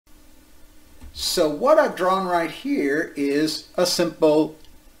So what I've drawn right here is a simple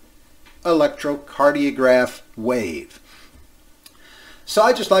electrocardiograph wave. So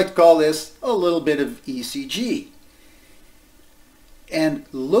I just like to call this a little bit of ECG. And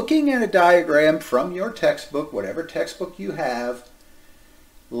looking at a diagram from your textbook, whatever textbook you have,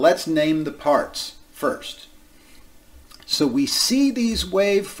 let's name the parts first. So we see these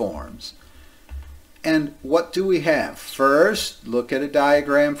waveforms, and what do we have? First, look at a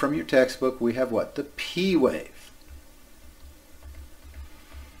diagram from your textbook. We have what? The P wave.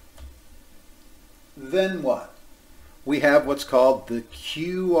 Then what? We have what's called the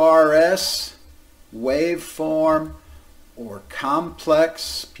QRS waveform, or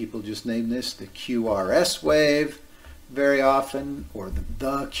complex. People just name this the QRS wave very often, or the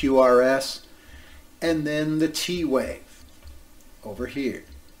QRS. And then the T wave over here.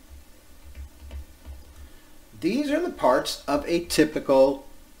 These are the parts of a typical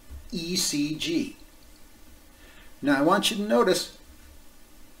ECG. Now I want you to notice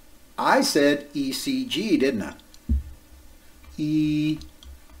I said ECG, didn't I?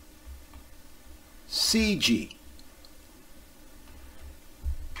 ECG.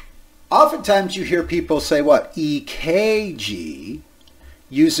 Oftentimes you hear people say what? EKG,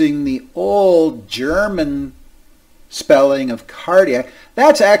 using the old German spelling of cardiac.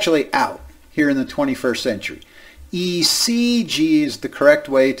 That's actually out here in the 21st century. ECG is the correct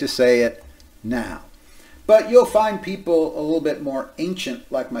way to say it now. But you'll find people a little bit more ancient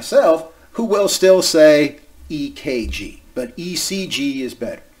like myself who will still say EKG, but ECG is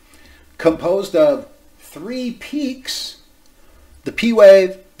better. Composed of 3 peaks, the P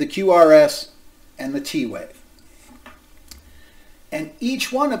wave, the QRS, and the T wave. And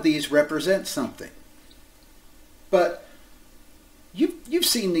each one of these represents something. But you've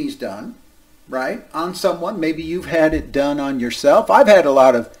seen these done, right, on someone. Maybe you've had it done on yourself. I've had a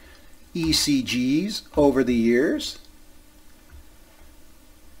lot of ECGs over the years.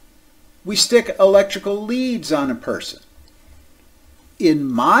 We stick electrical leads on a person. In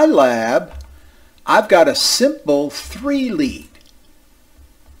my lab, I've got a simple 3-lead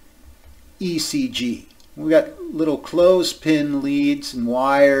ECG. We've got little clothespin leads and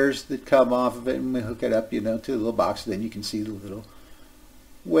wires that come off of it, and we hook it up, to the little box. Then you can see the little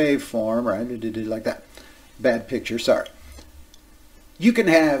waveform, right? Like that. Bad picture, sorry. You can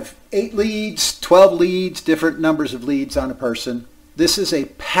have 8 leads, 12 leads, different numbers of leads on a person. This is a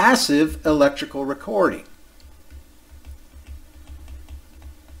passive electrical recording,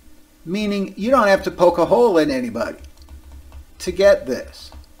 meaning you don't have to poke a hole in anybody to get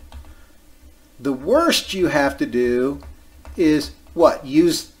this. The worst you have to do is what?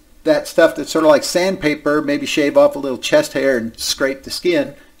 Use that stuff that's sort of like sandpaper, maybe shave off a little chest hair and scrape the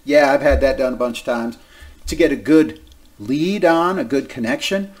skin. Yeah, I've had that done a bunch of times to get a good lead on, a good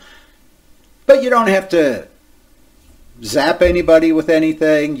connection. But you don't have to zap anybody with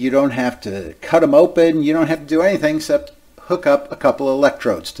anything. You don't have to cut them open. You don't have to do anything except hook up a couple of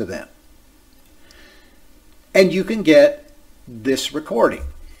electrodes to them. And you can get this recording.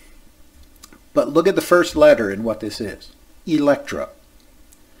 But look at the first letter in what this is. Electro.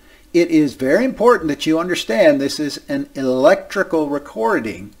 It is very important that you understand this is an electrical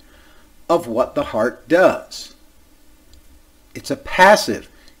recording of what the heart does. It's a passive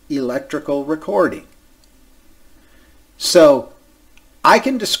electrical recording. So I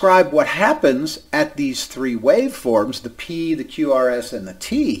can describe what happens at these 3 waveforms, the P, the QRS, and the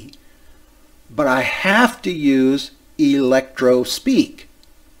T, but I have to use electro speak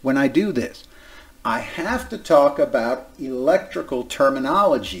when I do this. I have to talk about electrical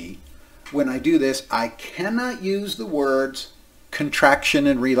terminology when I do this. I cannot use the words contraction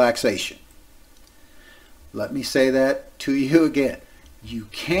and relaxation. Let me say that to you again. You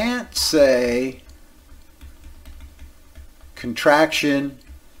can't say contraction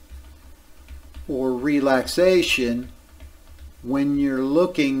or relaxation when you're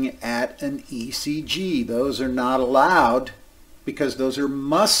looking at an ECG. Those are not allowed because those are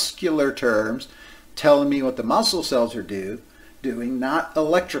muscular terms telling me what the muscle cells are doing, not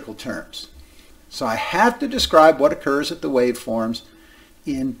electrical terms. So I have to describe what occurs at the waveforms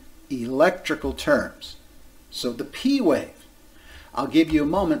in electrical terms. So the P wave, I'll give you a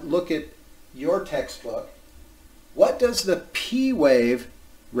moment, look at your textbook. What does the P wave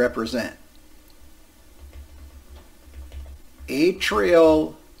represent?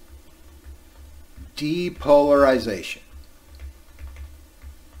 Atrial depolarization.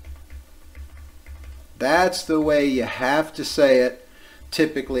 That's the way you have to say it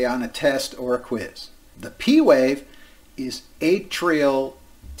typically on a test or a quiz. The P wave is atrial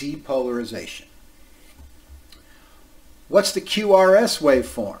depolarization. What's the QRS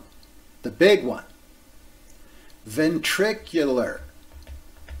waveform? the big one, ventricular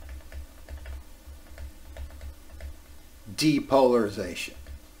depolarization.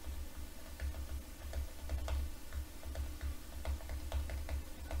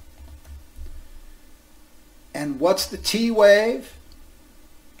 And what's the T wave?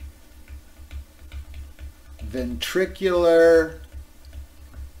 Ventricular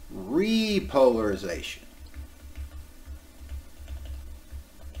repolarization.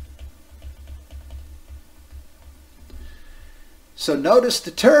 So notice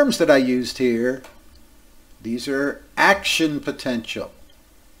the terms that I used here. These are action potential,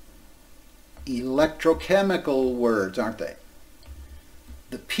 electrochemical words, aren't they?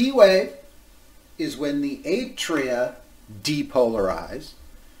 The P wave is when the atria depolarize.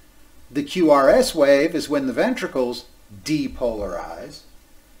 The QRS wave is when the ventricles depolarize.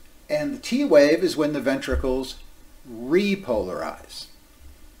 And the T wave is when the ventricles repolarize.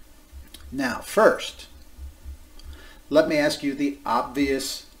 Now, first, let me ask you the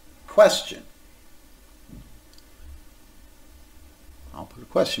obvious question. I'll put a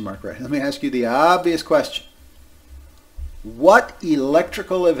question mark right here. Let me ask you the obvious question. What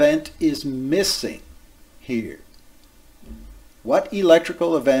electrical event is missing here? What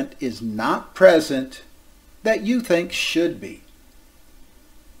electrical event is not present that you think should be?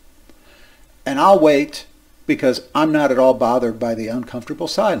 And I'll wait because I'm not at all bothered by the uncomfortable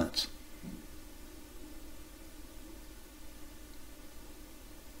silence.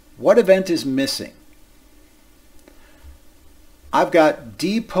 What event is missing? I've got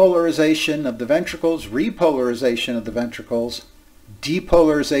depolarization of the ventricles, repolarization of the ventricles,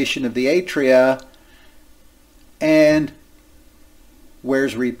 depolarization of the atria, and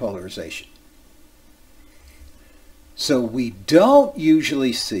where's repolarization? So we don't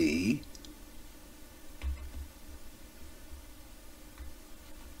usually see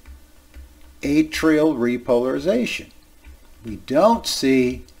atrial repolarization. We don't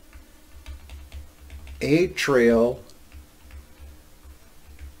see atrial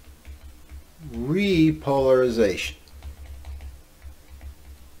repolarization.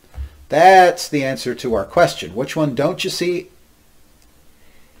 That's the answer to our question. Which one don't you see?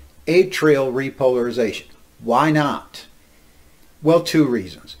 Atrial repolarization. Why not? Well, two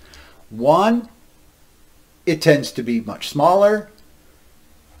reasons. One, it tends to be much smaller.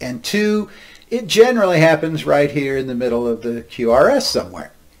 And two, it generally happens right here in the middle of the QRS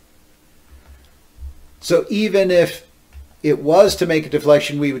somewhere. So even if it was to make a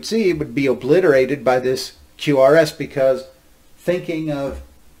deflection we would see, it would be obliterated by this QRS, because thinking of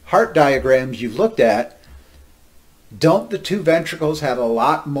heart diagrams you've looked at, don't the two ventricles have a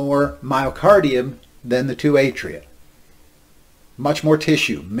lot more myocardium than the two atria? Much more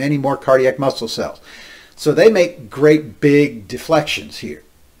tissue, many more cardiac muscle cells. So they make great big deflections here.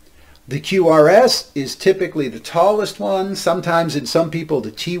 The QRS is typically the tallest one. Sometimes in some people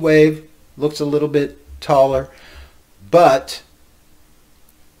the T wave looks a little bit taller. But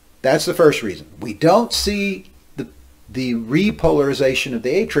that's the first reason. We don't see the repolarization of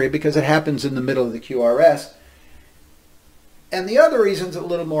the atria because it happens in the middle of the QRS. And the other reason is a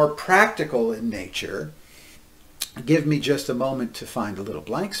little more practical in nature. Give me just a moment to find a little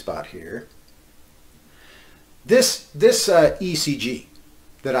blank spot here. This ECG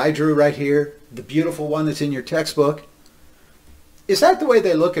that I drew right here, the beautiful one that's in your textbook, is that the way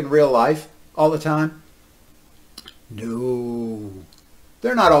they look in real life all the time? No,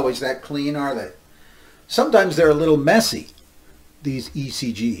 they're not always that clean, are they? Sometimes they're a little messy, these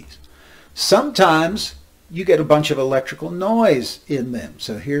ECGs. Sometimes you get a bunch of electrical noise in them.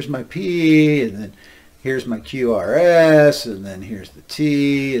 So here's my P, and then here's my QRS, and then here's the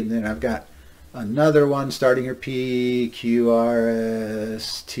T, and then I've got another one starting here, P,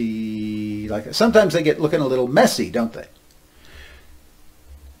 QRS, T. Like sometimes they get looking a little messy, don't they?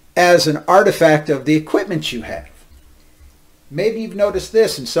 As an artifact of the equipment you have. Maybe you've noticed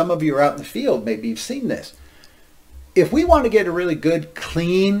this, and some of you are out in the field, maybe you've seen this. If we want to get a really good,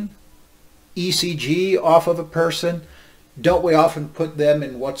 clean ECG off of a person, don't we often put them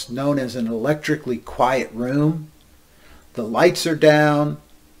in what's known as an electrically quiet room? The lights are down,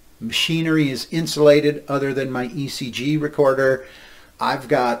 machinery is insulated other than my ECG recorder. I've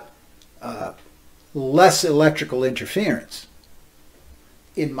got less electrical interference.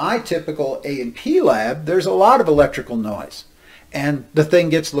 In my typical A&P lab, there's a lot of electrical noise, and the thing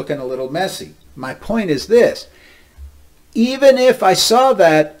gets looking a little messy. My point is this: even if I saw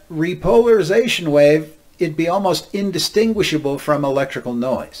that repolarization wave, it'd be almost indistinguishable from electrical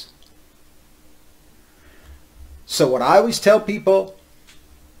noise. So what I always tell people,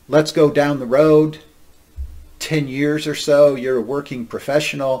 let's go down the road 10 years or so, you're a working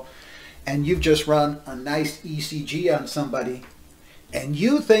professional, and you've just run a nice ECG on somebody, and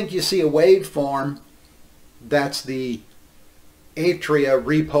you think you see a waveform, that's the atria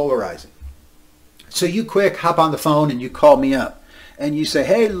repolarizing. So you quick hop on the phone and you call me up and you say,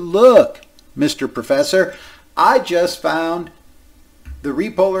 hey, look, Mr. Professor, I just found the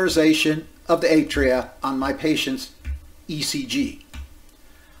repolarization of the atria on my patient's ECG.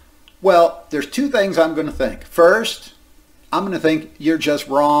 Well, there's two things I'm going to think. First, I'm going to think you're just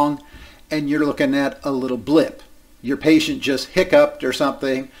wrong and you're looking at a little blip. Your patient just hiccuped or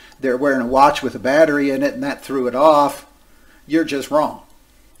something. They're wearing a watch with a battery in it and that threw it off. You're just wrong.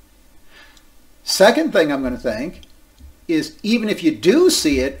 Second thing I'm going to think is, even if you do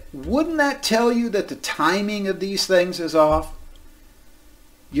see it, wouldn't that tell you that the timing of these things is off?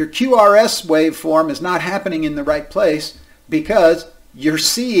 Your QRS waveform is not happening in the right place because you're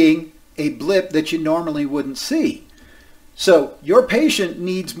seeing a blip that you normally wouldn't see. So your patient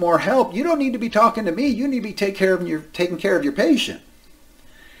needs more help. You don't need to be talking to me. You need to be taking care of your patient.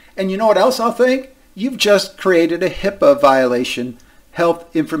 And you know what else I'll think? You've just created a HIPAA violation,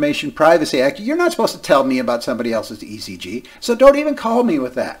 Health Information Privacy Act. You're not supposed to tell me about somebody else's ECG. So don't even call me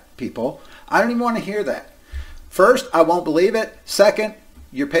with that, people. I don't even want to hear that. First, I won't believe it. Second,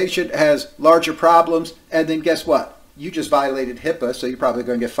 your patient has larger problems. And then guess what? You just violated HIPAA, so you're probably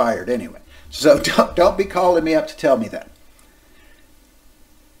going to get fired anyway. So don't be calling me up to tell me that.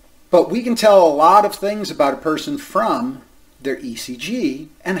 But we can tell a lot of things about a person from their ECG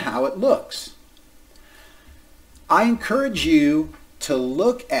and how it looks. I encourage you to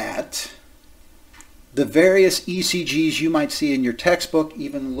look at the various ECGs you might see in your textbook,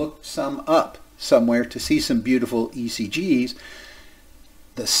 even look some up somewhere to see some beautiful ECGs.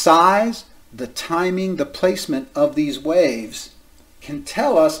 The size, the timing, the placement of these waves can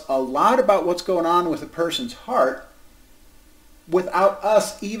tell us a lot about what's going on with a person's heart without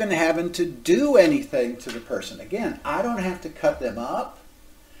us even having to do anything to the person. Again, I don't have to cut them up.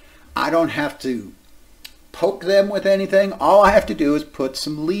 I don't have to poke them with anything. All I have to do is put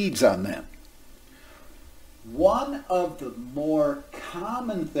some leads on them. One of the more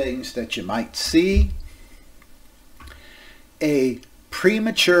common things that you might see, a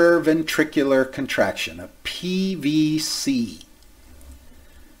premature ventricular contraction, a PVC.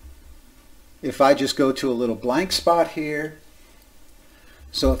 If I just go to a little blank spot here,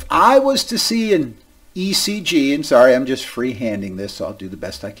 so if I was to see an ECG, and sorry, I'm just freehanding this, so I'll do the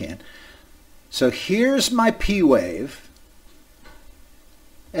best I can. So here's my P wave,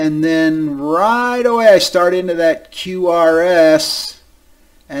 and then right away I start into that QRS,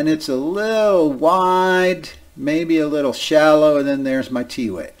 and it's a little wide, maybe a little shallow, and then there's my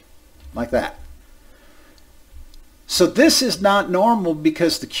T wave, like that. So this is not normal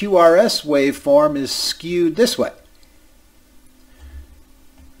because the QRS waveform is skewed this way.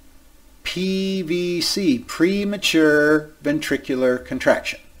 PVC, premature ventricular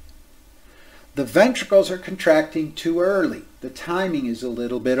contraction. The ventricles are contracting too early. The timing is a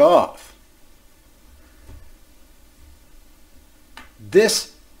little bit off.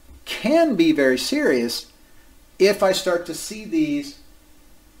 This can be very serious if I start to see these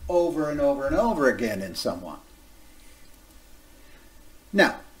over and over and over again in someone.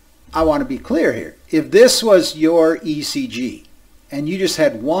 Now, I want to be clear here. If this was your ECG and you just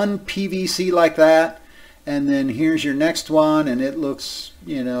had one PVC like that, and then here's your next one and it looks,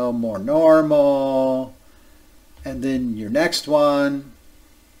 you know, more normal, and then your next one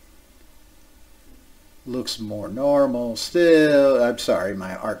looks more normal still. I'm sorry,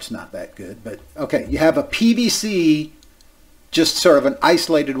 my art's not that good, but okay, you have a PVC, just sort of an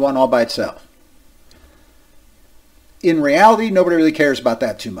isolated one all by itself. In reality, nobody really cares about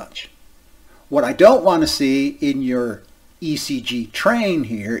that too much. What I don't want to see in your ECG train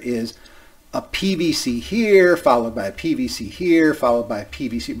here is a PVC here, followed by a PVC here, followed by a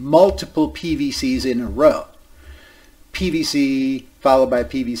PVC, multiple PVCs in a row. PVC, followed by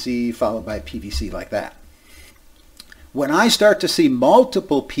PVC, followed by PVC, like that. When I start to see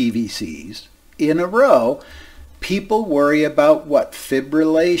multiple PVCs in a row, people worry about what?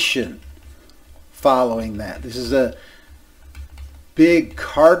 Fibrillation following that. This is a big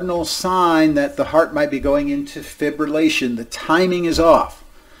cardinal sign that the heart might be going into fibrillation. The timing is off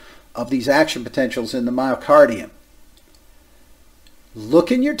of these action potentials in the myocardium.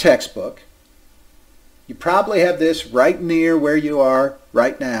 Look in your textbook. You probably have this right near where you are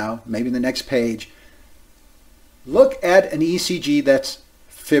right now, maybe the next page. Look at an ECG that's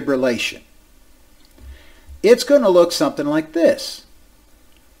fibrillation. It's going to look something like this,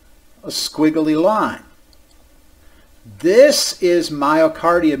 a squiggly line. This is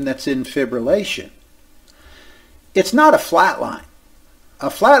myocardium that's in fibrillation. It's not a flat line. A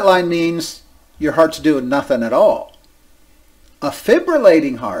flat line means your heart's doing nothing at all. A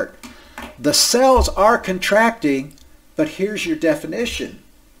fibrillating heart, the cells are contracting, but here's your definition.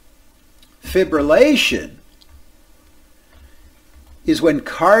 Fibrillation is when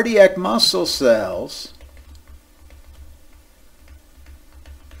cardiac muscle cells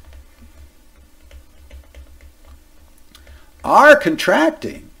are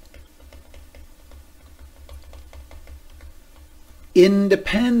contracting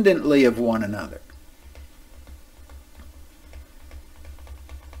independently of one another.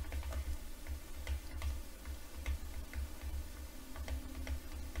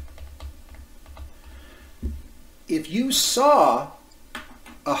 If you saw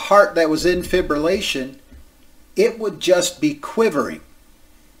a heart that was in fibrillation, it would just be quivering.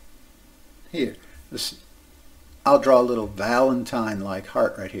 Here, I'll draw a little Valentine-like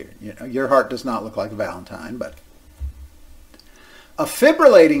heart right here. You know, your heart does not look like a Valentine, but a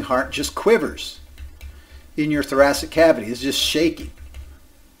fibrillating heart just quivers in your thoracic cavity. It's just shaking.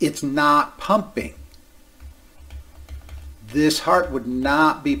 It's not pumping. This heart would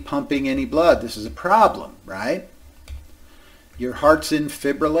not be pumping any blood. This is a problem, right? Your heart's in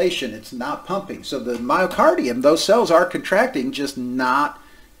fibrillation. It's not pumping. So the myocardium, those cells are contracting, just not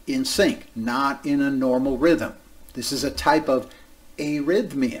in sync, not in a normal rhythm. This is a type of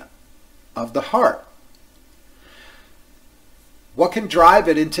arrhythmia of the heart. What can drive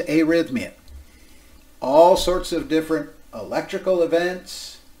it into arrhythmia? All sorts of different electrical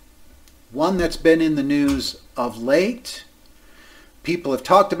events. One that's been in the news of late, people have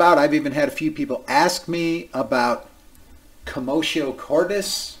talked about, I've even had a few people ask me about commotio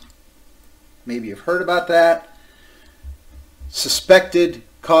cordis. Maybe you've heard about that. Suspected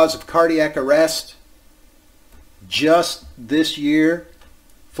cause of cardiac arrest. Just this year,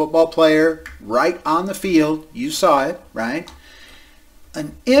 football player right on the field, you saw it, right?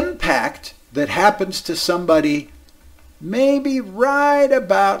 An impact that happens to somebody maybe right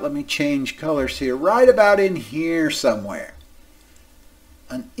about, let me change colors here, right about in here somewhere.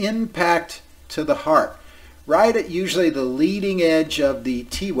 An impact to the heart, right at usually the leading edge of the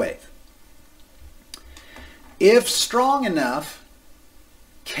T wave. If strong enough,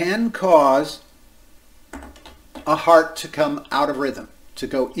 can cause a heart to come out of rhythm, to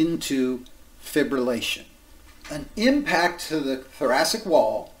go into fibrillation. An impact to the thoracic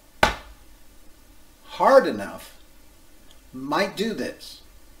wall, hard enough, might do this.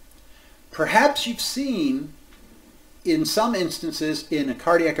 Perhaps you've seen in some instances in a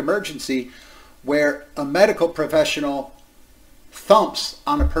cardiac emergency where a medical professional thumps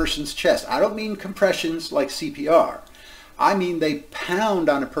on a person's chest. I don't mean compressions like CPR. I mean they pound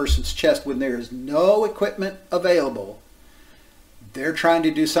on a person's chest when there is no equipment available. They're trying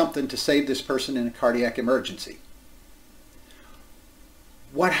to do something to save this person in a cardiac emergency.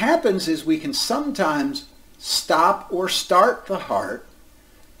 What happens is we can sometimes stop or start the heart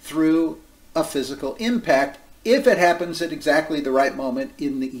through a physical impact if it happens at exactly the right moment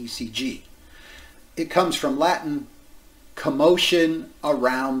in the ECG. It comes from Latin, commotion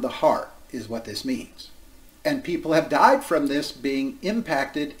around the heart is what this means. And people have died from this being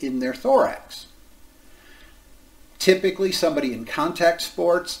impacted in their thorax. Typically somebody in contact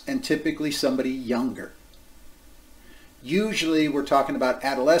sports and typically somebody younger. Usually we're talking about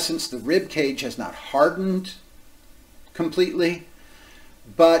adolescents. The rib cage has not hardened completely.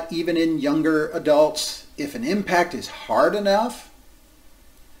 But even in younger adults, if an impact is hard enough,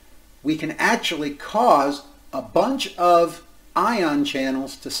 we can actually cause a bunch of ion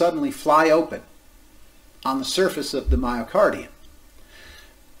channels to suddenly fly open on the surface of the myocardium.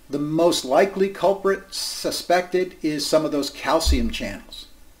 The most likely culprit suspected is some of those calcium channels.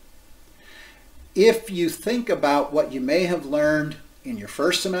 If you think about what you may have learned in your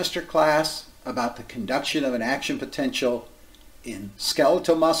first semester class about the conduction of an action potential in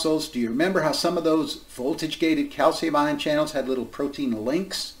skeletal muscles, do you remember how some of those voltage-gated calcium ion channels had little protein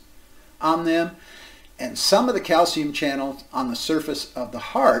links on them? And some of the calcium channels on the surface of the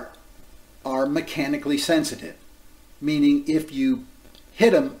heart are mechanically sensitive, meaning if you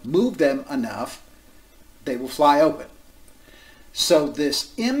hit them, move them enough, they will fly open. So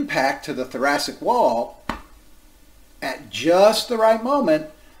this impact to the thoracic wall at just the right moment,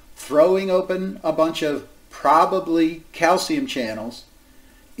 throwing open a bunch of probably calcium channels,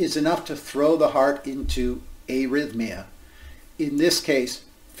 is enough to throw the heart into arrhythmia. In this case,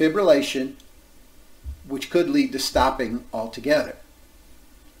 fibrillation, which could lead to stopping altogether.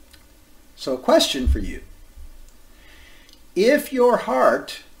 So a question for you. If your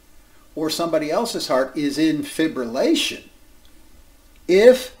heart or somebody else's heart is in fibrillation,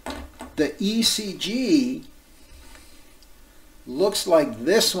 if the ECG looks like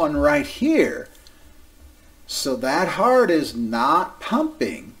this one right here. So that heart is not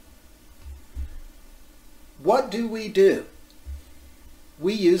pumping. What do?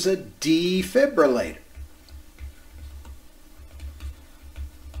 We use a defibrillator.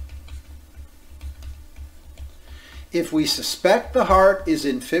 If we suspect the heart is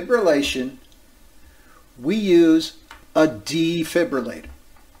in fibrillation, we use a defibrillator.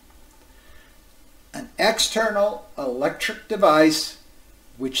 An external electric device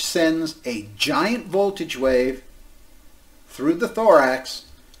which sends a giant voltage wave through the thorax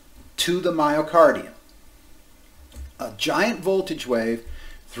to the myocardium. A giant voltage wave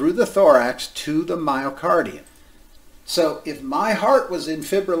through the thorax to the myocardium. So if my heart was in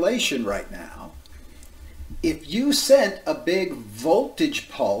fibrillation right now, if you sent a big voltage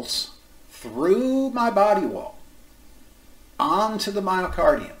pulse through my body wall onto the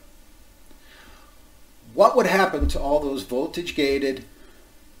myocardium, what would happen to all those voltage-gated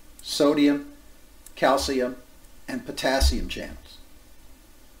sodium, calcium, and potassium channels?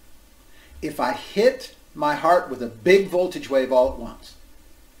 If I hit my heart with a big voltage wave all at once,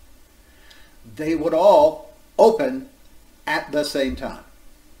 they would all open at the same time.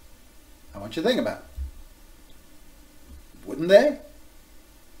 I want you to think about it. Wouldn't they?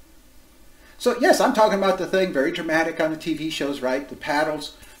 So yes, I'm talking about the thing, very dramatic on the TV shows, right? The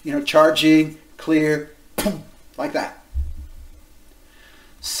paddles, charging, clear, boom, like that.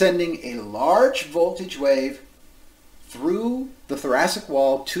 Sending a large voltage wave through the thoracic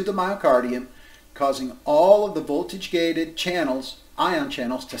wall to the myocardium, causing all of the voltage-gated channels, ion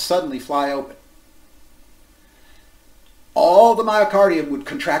channels, to suddenly fly open. All the myocardium would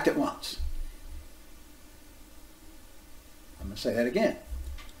contract at once. I'm going to say that again.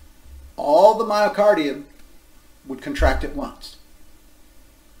 All the myocardium would contract at once.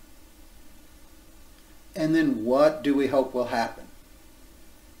 And then what do we hope will happen?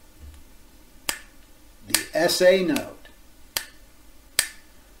 The SA node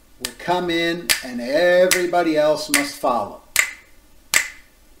will come in and everybody else must follow,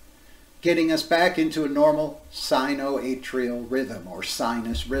 getting us back into a normal sinoatrial rhythm, or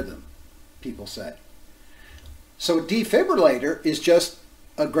sinus rhythm, people say. So a defibrillator is just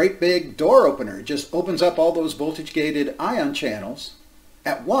a great big door opener. It just opens up all those voltage-gated ion channels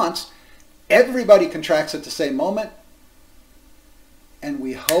at once. Everybody contracts at the same moment, and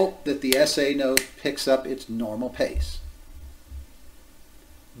we hope that the SA node picks up its normal pace.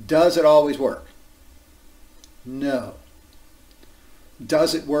 Does it always work? No.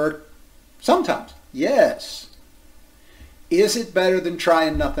 Does it work? Sometimes. Yes. Is it better than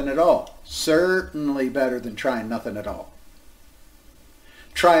trying nothing at all? Certainly better than trying nothing at all.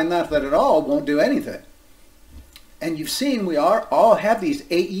 Trying nothing at all won't do anything. And you've seen we all have these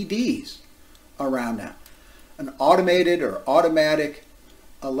AEDs around now. An automated or automatic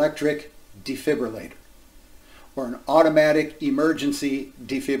electric defibrillator, or an automatic emergency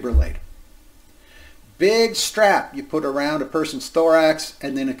defibrillator. Big strap you put around a person's thorax,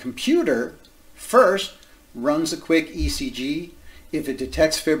 and then a computer first runs a quick ECG. If it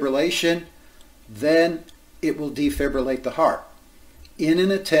detects fibrillation, then it will defibrillate the heart in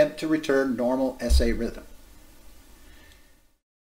an attempt to return normal SA rhythm.